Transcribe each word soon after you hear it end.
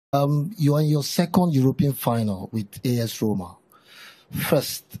You are in your second European final with AS Roma.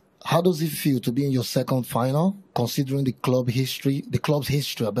 First, how does it feel to be in your second final, considering the club's history,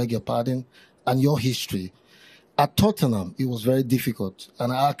 I beg your pardon, and your history? At Tottenham, it was very difficult,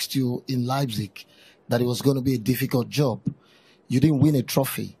 and I asked you in Leipzig that it was going to be a difficult job. You didn't win a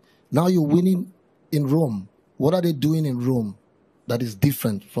trophy. Now you're winning in Rome. What are they doing in Rome that is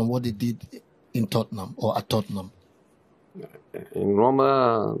different from what they did in Tottenham or at Tottenham? In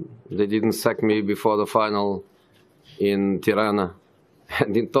Roma, they didn't sack me before the final in Tirana.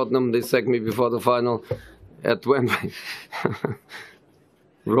 And in Tottenham, they sacked me before the final at Wembley.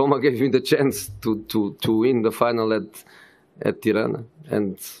 Roma gave me the chance to win the final at Tirana.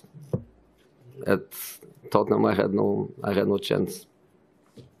 And at Tottenham, I had no chance.